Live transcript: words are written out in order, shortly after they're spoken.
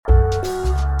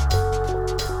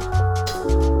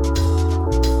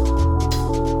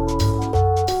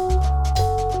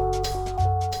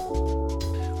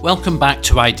Welcome back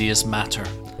to Ideas Matter.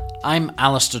 I'm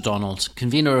Alistair Donald,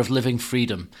 convener of Living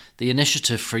Freedom, the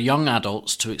initiative for young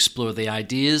adults to explore the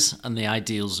ideas and the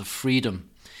ideals of freedom.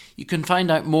 You can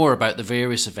find out more about the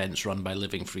various events run by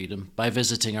Living Freedom by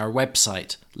visiting our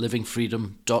website,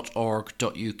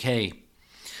 livingfreedom.org.uk.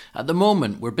 At the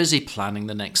moment, we're busy planning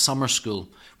the next summer school,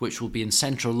 which will be in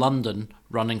central London,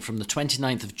 running from the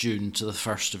 29th of June to the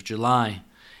 1st of July.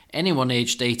 Anyone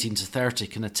aged 18 to 30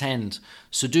 can attend,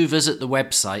 so do visit the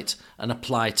website and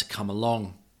apply to come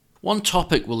along. One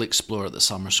topic we'll explore at the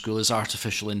summer school is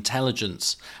artificial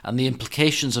intelligence and the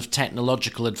implications of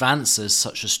technological advances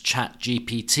such as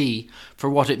ChatGPT for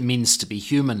what it means to be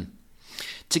human.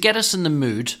 To get us in the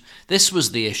mood, this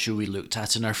was the issue we looked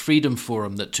at in our Freedom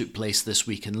Forum that took place this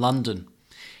week in London.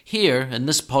 Here, in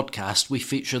this podcast, we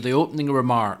feature the opening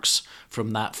remarks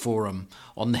from that forum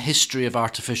on the history of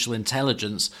artificial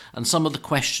intelligence and some of the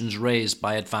questions raised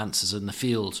by advances in the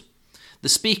field. The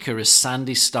speaker is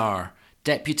Sandy Starr,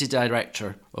 Deputy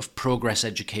Director of Progress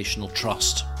Educational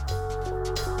Trust.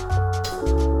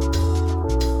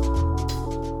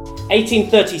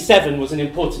 1837 was an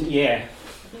important year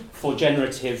for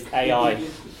generative AI.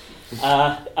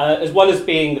 As well as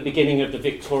being the beginning of the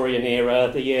Victorian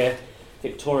era, the year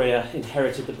Victoria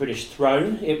inherited the British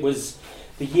throne, it was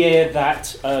the year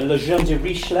that Lejeune de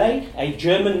Richelieu, a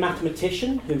German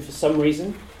mathematician who for some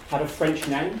reason had a French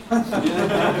name,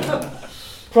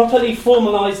 properly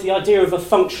formalised the idea of a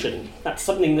function. That's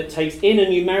something that takes in a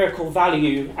numerical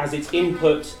value as its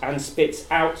input and spits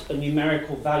out a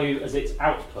numerical value as its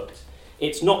output.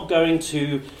 It's not going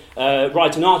to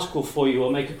write an article for you or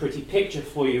make a pretty picture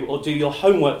for you or do your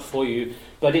homework for you,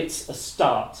 but it's a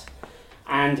start.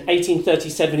 And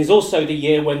 1837 is also the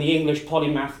year when the English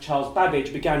polymath Charles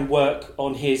Babbage began work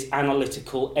on his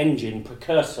analytical engine,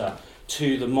 precursor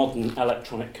to the modern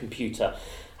electronic computer.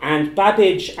 And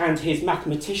Babbage and his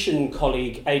mathematician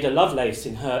colleague Ada Lovelace,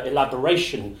 in her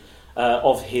elaboration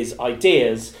of his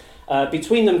ideas,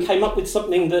 between them came up with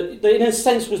something that in a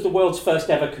sense was the world's first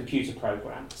ever computer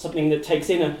program, something that takes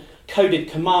in a coded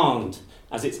command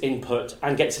as its input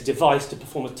and gets a device to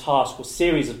perform a task or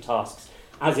series of tasks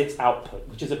as its output,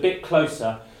 which is a bit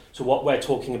closer to what we're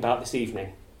talking about this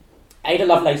evening. Ada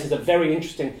Lovelace is a very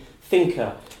interesting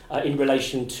thinker in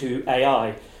relation to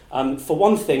AI. For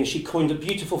one thing, she coined a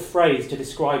beautiful phrase to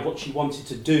describe what she wanted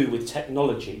to do with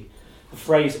technology, the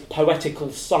phrase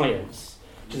poetical science,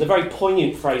 which is a very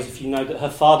poignant phrase if you know that her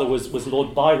father was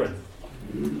Lord Byron.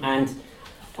 And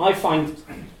I find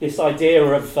this idea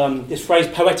of this phrase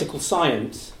poetical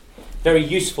science very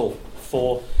useful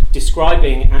for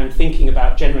describing and thinking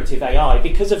about generative AI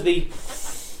because of the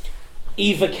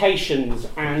evocations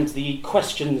and the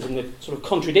questions and the sort of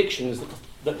contradictions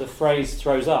that the phrase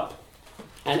throws up.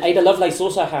 And Ada Lovelace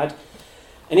also had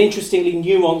an interestingly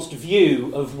nuanced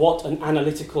view of what an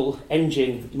analytical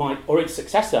engine might, or its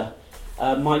successor,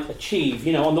 might achieve.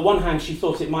 You know, on the one hand, she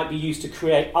thought it might be used to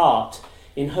create art,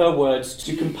 in her words,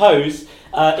 to compose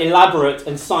elaborate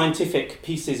and scientific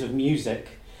pieces of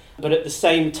music. But at the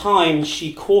same time,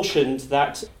 she cautioned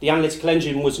that the analytical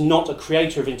engine was not a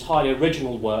creator of entirely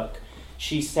original work.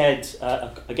 She said,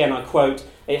 again I quote,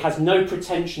 "It has no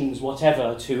pretensions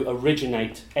whatever to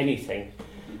originate anything."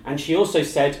 And she also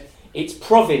said, "Its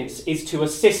province is to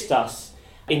assist us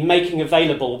in making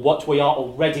available what we are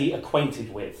already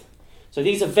acquainted with." So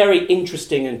these are very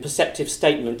interesting and perceptive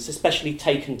statements, especially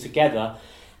taken together.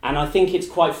 And I think it's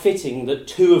quite fitting that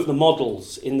two of the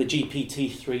models in the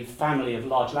GPT-3 family of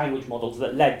large language models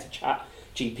that led to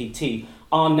ChatGPT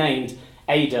are named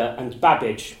Ada and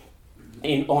Babbage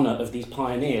in honour of these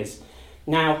pioneers.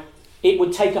 Now, it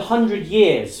would take 100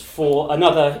 years for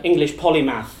another English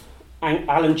polymath,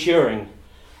 Alan Turing,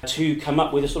 to come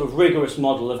up with a sort of rigorous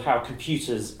model of how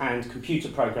computers and computer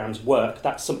programs work.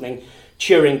 That's something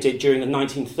Turing did during the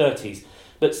 1930s.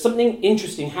 But something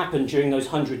interesting happened during those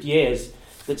 100 years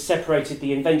that separated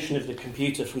the invention of the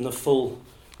computer from the full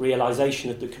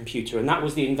realization of the computer, and that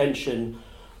was the invention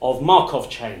of Markov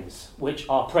chains, which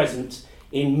are present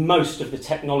in most of the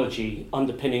technology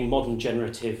underpinning modern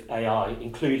generative AI,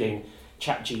 including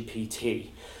ChatGPT.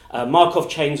 Markov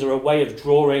chains are a way of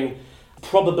drawing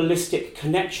probabilistic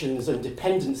connections and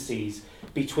dependencies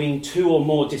between two or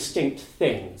more distinct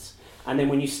things. And then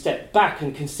when you step back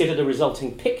and consider the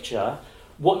resulting picture,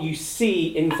 what you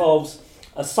see involves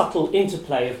a subtle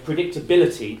interplay of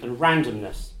predictability and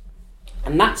randomness.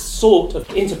 And that sort of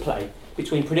interplay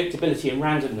between predictability and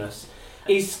randomness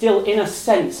is still, in a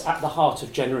sense, at the heart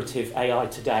of generative AI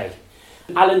today.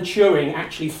 Alan Turing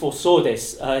actually foresaw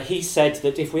this. He said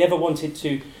that if we ever wanted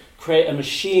to create a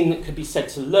machine that could be said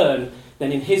to learn,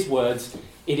 then in his words,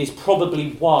 it is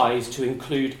probably wise to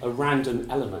include a random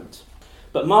element.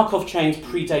 But Markov chains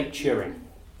predate Turing,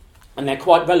 and they're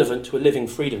quite relevant to a living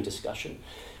freedom discussion,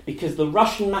 because the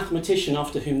Russian mathematician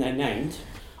after whom they're named,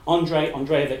 Andrei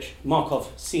Andreevich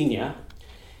Markov Sr.,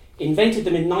 invented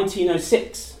them in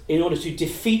 1906 in order to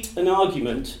defeat an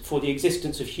argument for the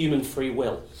existence of human free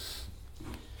will.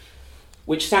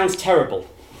 Which sounds terrible.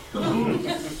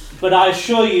 But I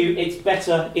assure you it's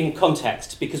better in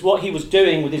context, because what he was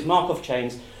doing with his Markov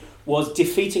chains was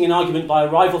defeating an argument by a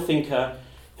rival thinker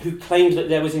who claimed that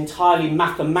there was entirely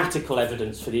mathematical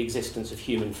evidence for the existence of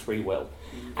human free will.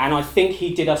 And I think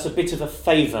he did us a bit of a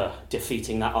favour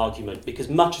defeating that argument, because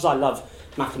much as I love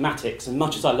mathematics and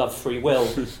much as I love free will,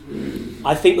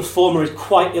 I think the former is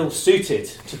quite ill-suited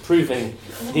to proving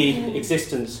the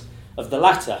existence of the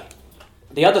latter.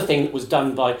 The other thing that was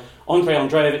done by Andrei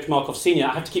Andreevich Markov Sr.,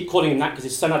 I have to keep calling him that because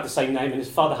his son had the same name and his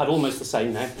father had almost the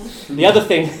same name. The other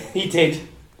thing he did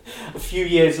a few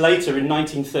years later in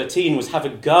 1913 was have a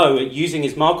go at using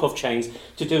his Markov chains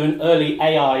to do an early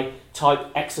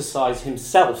AI-type exercise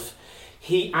himself.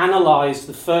 He analysed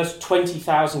the first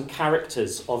 20,000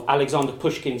 characters of Alexander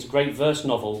Pushkin's great verse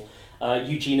novel,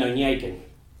 Eugene Onegin.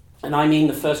 And I mean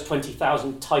the first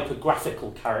 20,000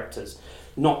 typographical characters,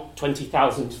 not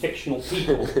 20,000 fictional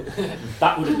people.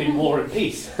 That would have been War and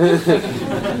Peace.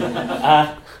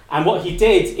 And what he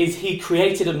did is he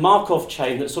created a Markov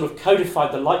chain that sort of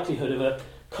codified the likelihood of a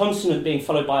consonant being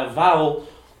followed by a vowel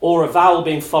or a vowel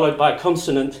being followed by a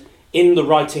consonant in the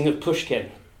writing of Pushkin.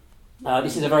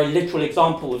 This is a very literal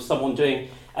example of someone doing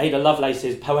Ada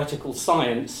Lovelace's poetical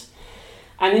science.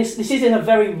 And this is in a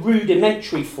very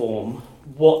rudimentary form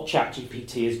what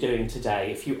ChatGPT is doing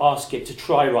today if you ask it to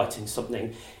try writing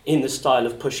something in the style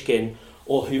of Pushkin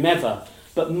or whomever.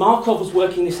 But Markov was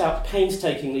working this out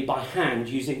painstakingly by hand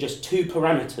using just two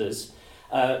parameters,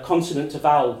 consonant to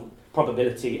vowel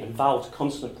probability and vowel to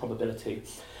consonant probability.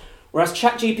 Whereas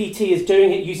ChatGPT is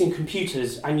doing it using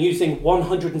computers and using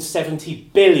 170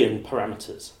 billion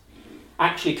parameters,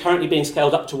 actually currently being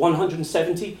scaled up to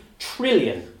 170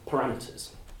 trillion parameters.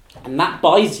 And that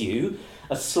buys you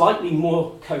a slightly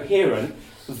more coherent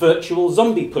virtual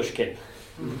zombie Pushkin,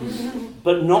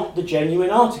 but not the genuine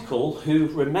article who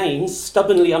remains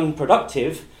stubbornly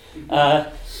unproductive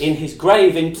in his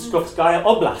grave in Pskovskaya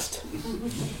Oblast.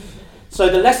 So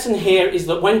the lesson here is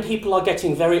that when people are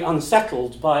getting very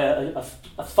unsettled by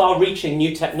a far-reaching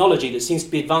new technology that seems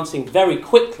to be advancing very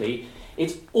quickly,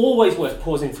 it's always worth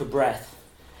pausing for breath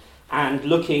and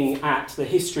looking at the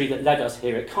history that led us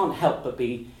here. It can't help but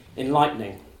be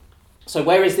enlightening. So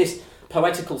where is this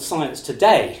poetical science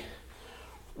today?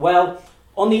 Well,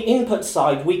 on the input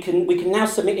side, we can now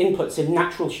submit inputs in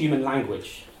natural human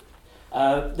language.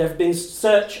 There have been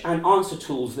search and answer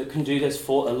tools that can do this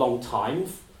for a long time,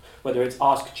 whether it's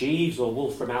Ask Jeeves or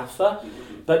Wolfram Alpha.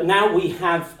 But now we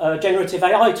have generative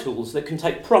AI tools that can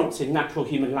take prompts in natural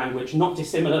human language, not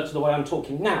dissimilar to the way I'm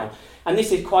talking now. And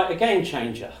this is quite a game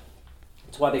changer.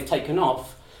 That's why they've taken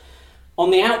off. On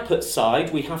the output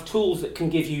side, we have tools that can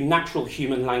give you natural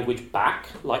human language back,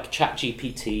 like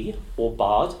ChatGPT or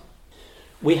Bard.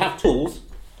 We have tools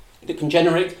that can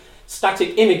generate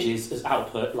static images as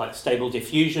output, like Stable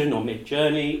Diffusion or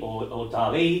Midjourney or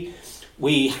DALL-E.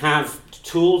 We have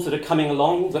tools that are coming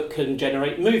along that can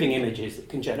generate moving images, that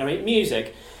can generate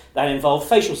music, that involve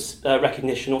facial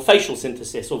recognition or facial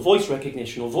synthesis or voice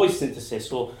recognition or voice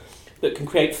synthesis, or that can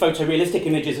create photorealistic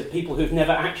images of people who've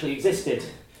never actually existed,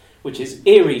 which is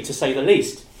eerie to say the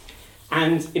least.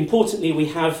 And importantly, we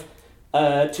have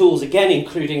tools, again,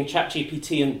 including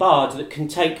ChatGPT and Bard, that can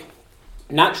take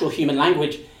natural human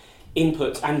language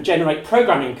inputs and generate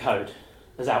programming code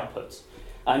as outputs.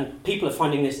 And people are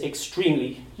finding this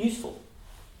extremely useful.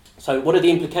 So what are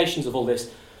the implications of all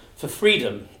this for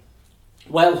freedom?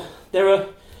 Well, there are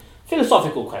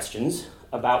philosophical questions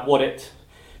about what it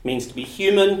means to be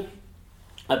human,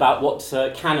 about what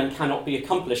can and cannot be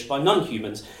accomplished by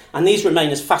non-humans. And these remain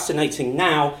as fascinating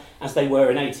now as they were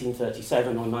in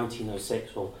 1837 or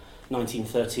 1906 or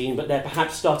 1913, but they're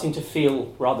perhaps starting to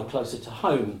feel rather closer to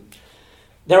home.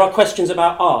 There are questions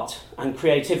about art and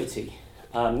creativity,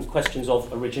 questions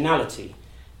of originality,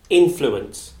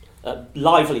 influence,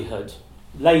 livelihood,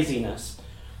 laziness,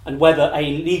 and whether a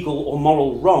legal or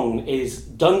moral wrong is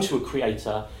done to a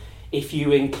creator if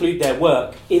you include their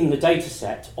work in the data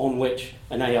set on which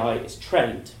an AI is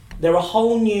trained. There are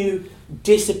whole new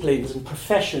disciplines and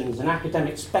professions and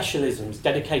academic specialisms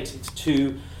dedicated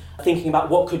to thinking about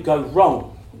what could go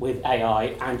wrong with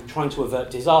AI and trying to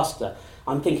avert disaster.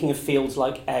 I'm thinking of fields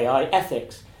like AI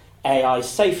ethics, AI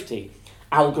safety,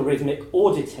 algorithmic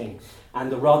auditing,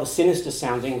 and the rather sinister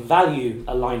sounding value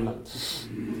alignment.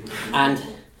 And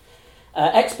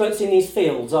Experts in these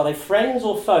fields, are they friends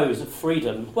or foes of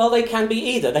freedom? Well, they can be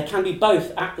either. They can be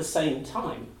both at the same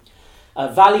time.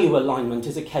 Value alignment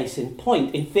is a case in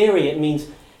point. In theory, it means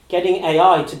getting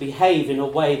AI to behave in a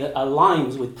way that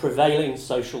aligns with prevailing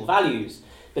social values.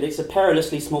 But it's a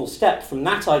perilously small step from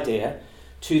that idea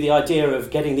to the idea of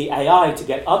getting the AI to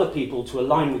get other people to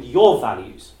align with your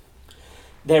values.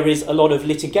 There is a lot of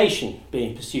litigation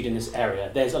being pursued in this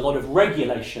area. There's a lot of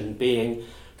regulation being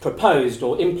proposed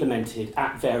or implemented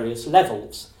at various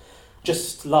levels.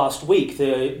 Just last week,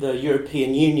 the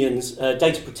European Union's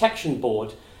Data Protection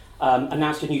Board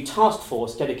announced a new task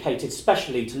force dedicated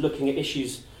specially to looking at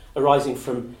issues arising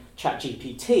from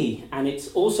ChatGPT, and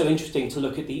it's also interesting to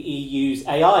look at the EU's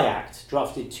AI Act,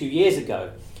 drafted 2 years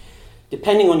ago.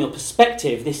 Depending on your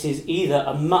perspective, this is either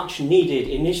a much-needed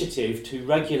initiative to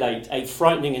regulate a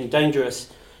frightening and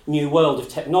dangerous new world of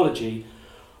technology,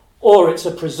 or it's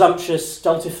a presumptuous,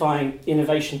 stultifying,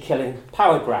 innovation-killing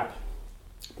power grab.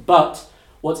 But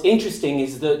what's interesting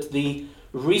is that the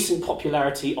recent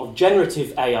popularity of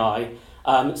generative AI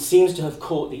seems to have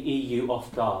caught the EU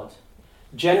off guard.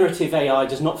 Generative AI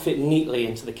does not fit neatly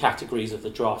into the categories of the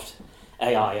draft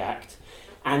AI Act,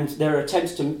 and there are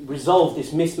attempts to resolve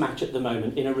this mismatch at the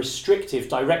moment in a restrictive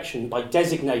direction by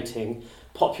designating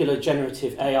popular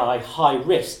generative AI high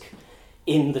risk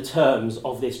in the terms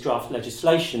of this draft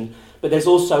legislation, but there's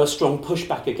also a strong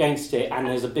pushback against it, and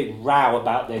there's a big row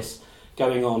about this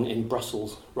going on in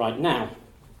Brussels right now.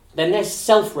 Then there's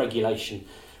self-regulation,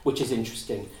 which is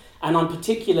interesting, and I'm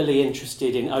particularly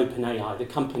interested in OpenAI, the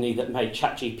company that made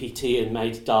ChatGPT and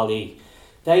made DALL-E.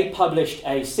 They published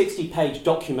a 60-page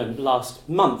document last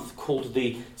month called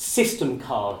the System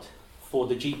Card for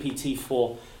the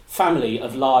GPT-4 family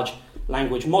of large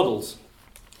language models.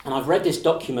 And I've read this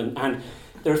document, and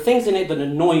there are things in it that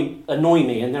annoy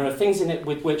me, and there are things in it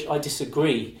with which I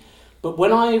disagree. But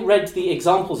when I read the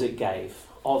examples it gave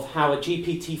of how a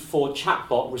GPT-4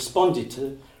 chatbot responded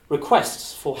to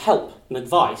requests for help and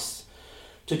advice,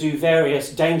 to do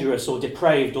various dangerous or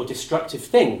depraved or destructive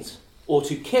things, or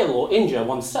to kill or injure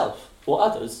oneself or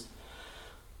others,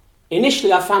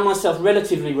 initially I found myself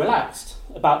relatively relaxed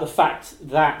about the fact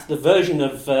that the version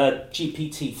of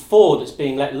GPT-4 that's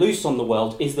being let loose on the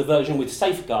world is the version with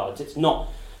safeguards. It's not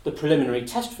the preliminary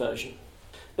test version.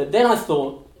 But then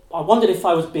I wondered if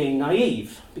I was being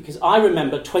naive, because I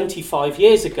remember 25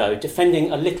 years ago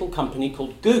defending a little company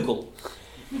called Google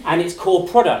and its core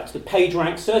product, the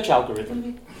PageRank search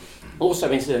algorithm, also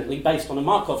incidentally based on a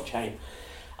Markov chain,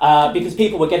 because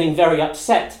people were getting very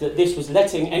upset that this was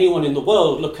letting anyone in the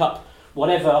world look up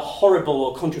whatever horrible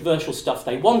or controversial stuff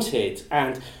they wanted,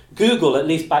 and Google, at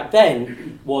least back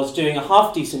then, was doing a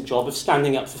half-decent job of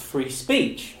standing up for free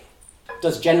speech.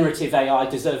 Does generative AI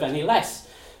deserve any less?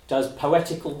 Does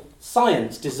poetical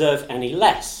science deserve any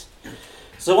less?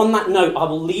 So on that note, I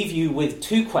will leave you with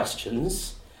two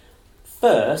questions.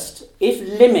 First, if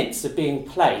limits are being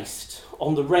placed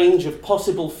on the range of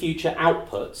possible future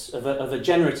outputs of a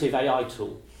generative AI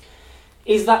tool,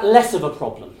 is that less of a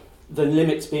problem than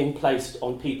limits being placed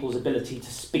on people's ability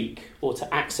to speak or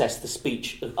to access the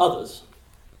speech of others?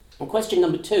 And question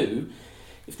number two,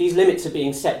 if these limits are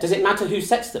being set, does it matter who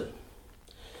sets them?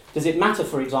 Does it matter,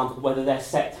 for example, whether they're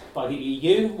set by the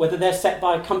EU, whether they're set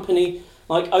by a company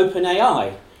like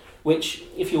OpenAI, which,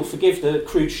 if you'll forgive the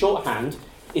crude shorthand,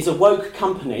 is a woke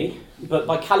company, but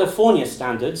by California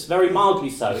standards, very mildly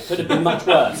so. It could have been much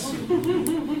worse.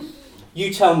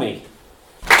 You tell me.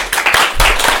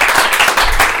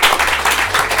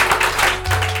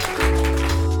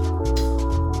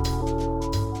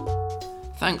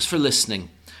 Thanks for listening.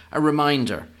 A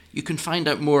reminder, you can find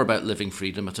out more about Living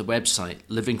Freedom at a website,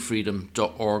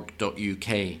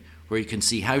 livingfreedom.org.uk, where you can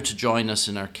see how to join us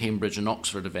in our Cambridge and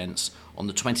Oxford events on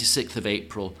the 26th of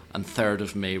April and 3rd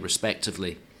of May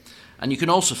respectively. And you can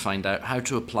also find out how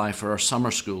to apply for our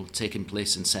summer school taking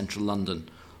place in central London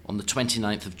on the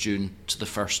 29th of June to the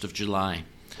 1st of July.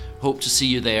 Hope to see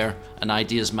you there, and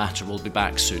Ideas Matter will be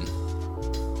back soon.